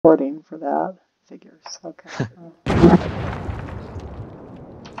Recording for that. Figures. Okay.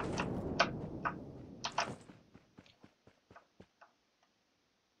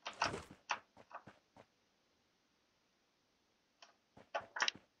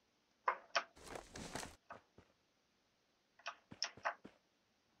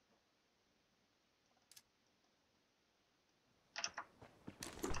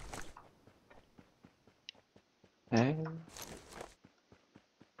 Hey,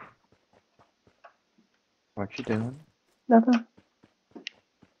 what you doing? Nothing.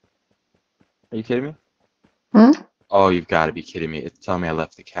 Are you kidding me? Hmm? Oh, you've got to be kidding me. It's telling me I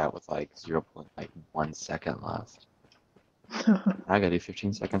left the cat with like 0.1 second left. I gotta do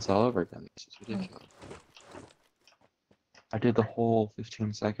 15 seconds all over again. This is ridiculous. I did the whole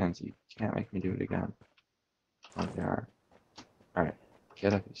 15 seconds. You can't make me do it again. Oh, they are. Alright,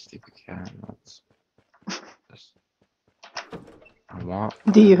 get up, you stupid cat. Let's just. I want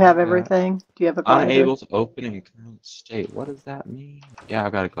Do you whatever have you got. everything? Do you have a glider? Unable to open in current state. What does that mean? Yeah,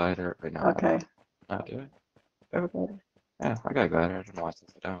 I've got a glider. Right now, I Okay. don't. Not do it. Okay. Yeah, I got a glider. I don't know why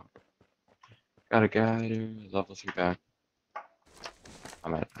since I don't. Got a glider. Level 3 back.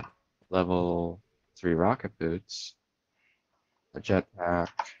 I'm at level 3 rocket boots, a jetpack.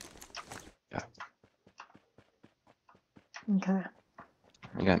 Yeah, Okay.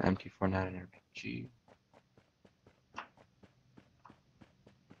 I got an MT49 and RPG.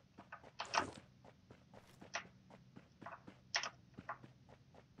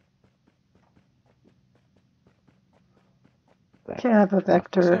 That Okay, I have a enough for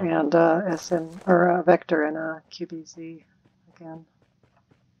vector sale. and SN or a vector and a QBZ again.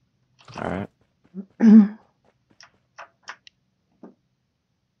 All right.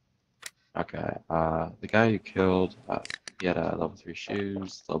 Okay. The guy you killed, he had a level 3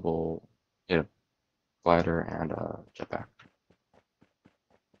 shoes, he had a glider and a jetpack.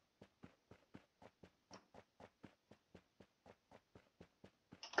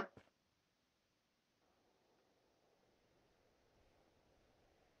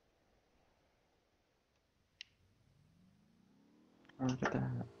 Oh, look at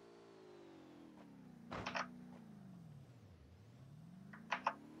that.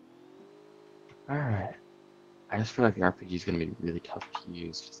 All right. I just feel like the RPG is gonna be really tough to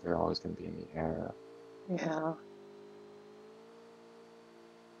use because they're always gonna be in the air. Yeah.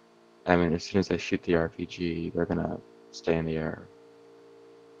 I mean, as soon as I shoot the RPG, they're gonna stay in the air.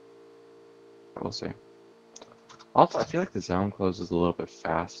 But we'll see. Also, I feel like the zone closes a little bit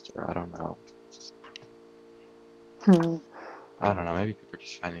faster. I don't know. Hmm. I don't know. Maybe people are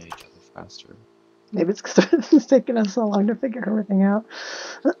just finding each other faster. Maybe it's because it's taken us so long to figure everything out.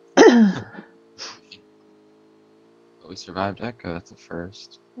 But we survived Echo. That's a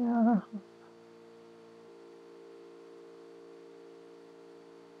first. Yeah.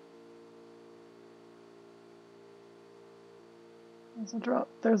 There's a drop.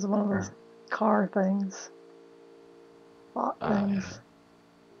 There's one of those car things. Bot Yeah. things.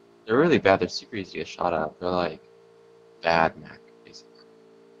 They're really bad. They're super easy to get shot at. They're like bad mech, basically.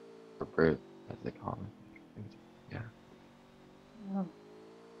 Or brute, as they call them. Yeah. Yeah.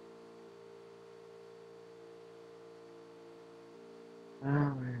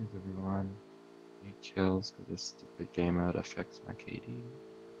 Oh, where's everyone? 8 kills because this stupid game mode affects my KD.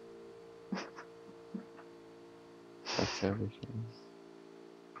 Affects everything.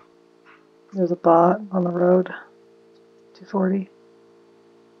 There's a bot on the road. 240.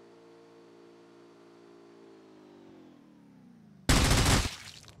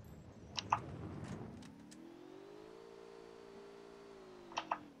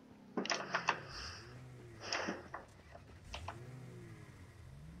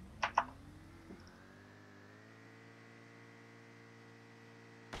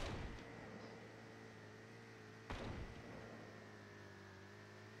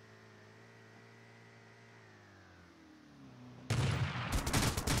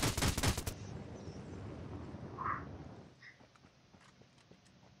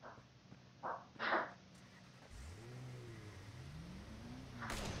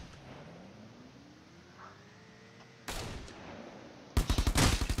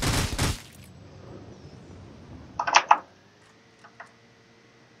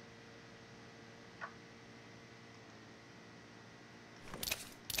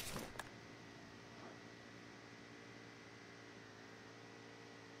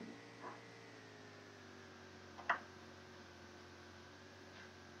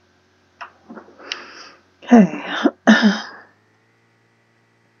 Okay.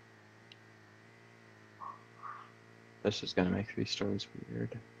 This is gonna make these stories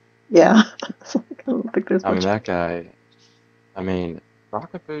weird. Yeah. I don't think there's I mean, much. that guy. I mean,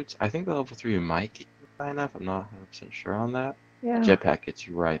 rocket boots, I think the level 3 might get you high enough. I'm not 100% sure on that. Yeah. Jetpack gets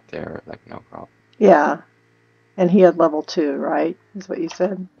you right there, like no problem. Yeah. And he had level 2, right? Is what you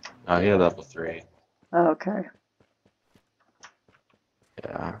said. Oh, he had level 3. Okay.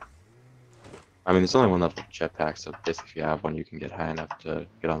 Yeah. I mean, there's only one level jetpack, so basically if you have one, you can get high enough to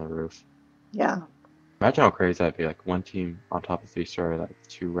get on the roof. Yeah. Imagine how crazy that'd be, like one team on top of 3-story, like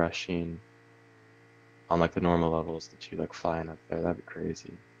 2 rushing on like the normal levels, the 2 like flying up there. That'd be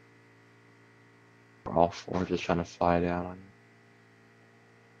crazy. Or all 4 just trying to fly down on you.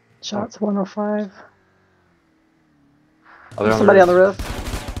 Shots 105. Oh, There's somebody on the roof.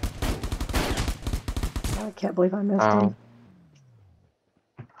 I can't believe I missed him.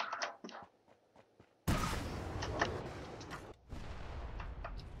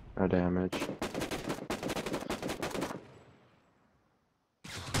 No damage.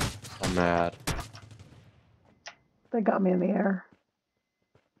 I'm mad. They got me in the air.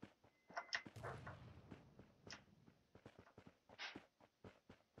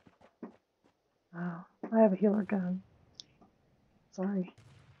 Oh, I have a healer gun. Sorry.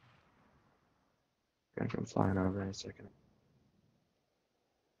 Gonna come flying over in a second.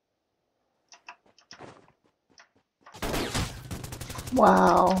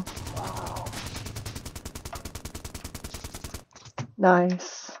 Wow.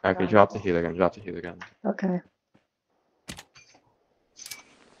 Nice. Okay, drop the healer gun, drop the healer gun. Okay.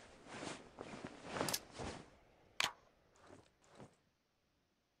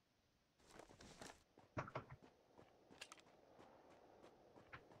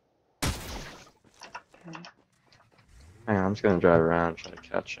 Hang on, I'm just gonna drive around and try to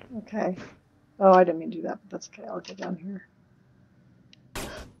catch him. Okay. Oh, I didn't mean to do that, but that's okay. I'll get down here.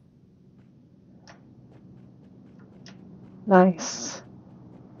 Nice.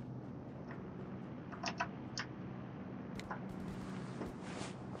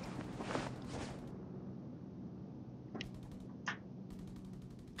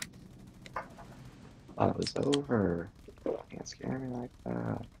 Thought it was over. Can't scare me like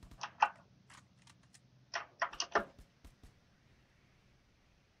that.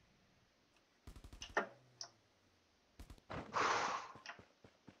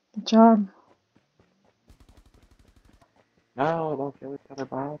 Good job. No, don't kill the other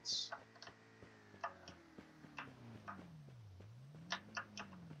bots.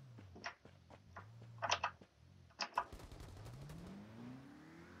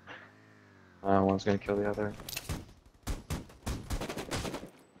 One's gonna kill the other.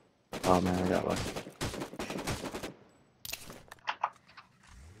 Oh man, I got lucky.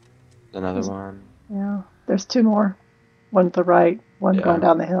 Another one. Yeah. There's 2 more. One to the right, one Yeah. going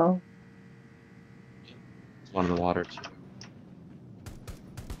down the hill. There's one in the water too.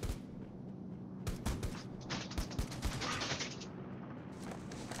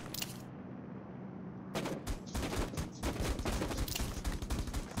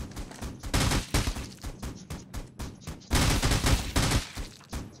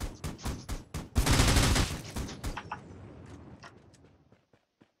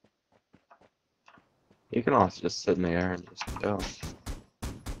 You can also just sit in the air and just go.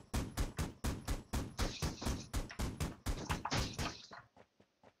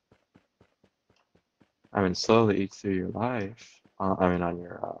 I mean, slowly eat through your life. I mean, on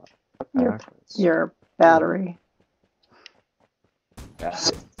your Your battery. Yeah.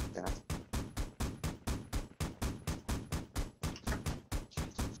 Yeah.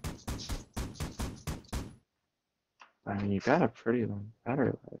 I mean, you got a pretty long battery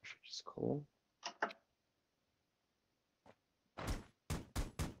life, which is cool.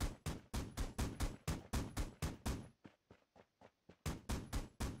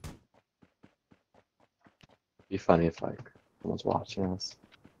 Be funny if like someone's watching us.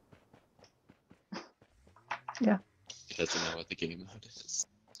 Yeah. He doesn't know what the game mode is.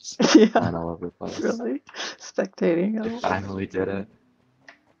 Yeah. Flying all over the place. Really? Spectating. They finally did it.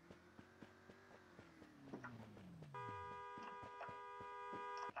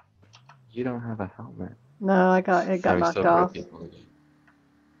 You don't have a helmet. No, it got knocked off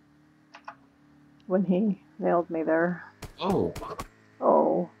when he nailed me there. Oh.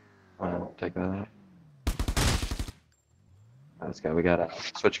 Oh. Take that out. Let's go. We gotta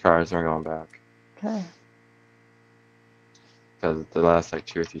switch cars and we're going back. Okay. Because the last like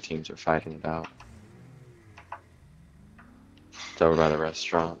 2 or 3 teams are fighting it out. It's over by the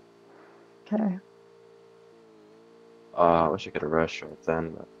restaurant. Okay. I wish I could have rushed right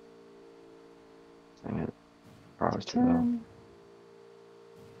then, but dang it. Car was too low. Turn.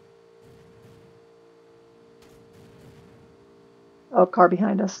 Oh, car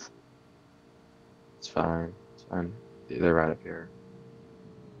behind us. It's fine. It's fine. They're right up here.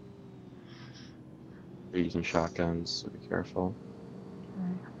 They're using shotguns, so be careful.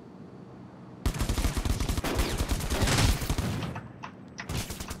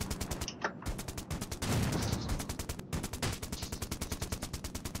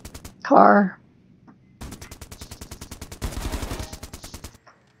 Car.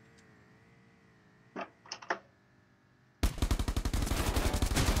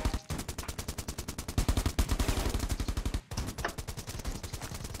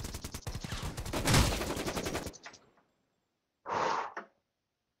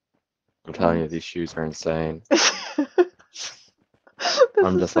 I'm telling you, these shoes are insane. This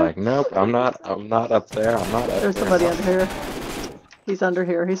I'm is just so like, nope, I'm not up there. I'm not up There's there. somebody under here. He's under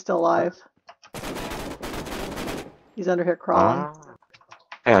here. He's still alive. He's under here crawling. Ah.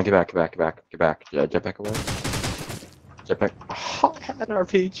 Hang on, get back. Jet back away. Jet back. Oh, I had an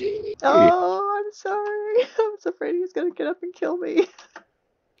RPG. Oh, I'm sorry. I was afraid he was gonna get up and kill me.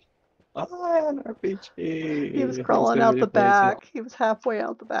 Oh, I had an RPG. He was He's crawling gonna out be the amazing. back. He was halfway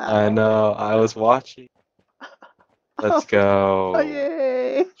out the back. I know. I was watching. Let's Oh, go.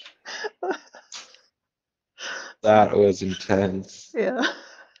 yay. That was intense. Yeah.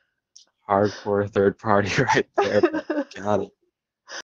 Hardcore third party right there, but got it.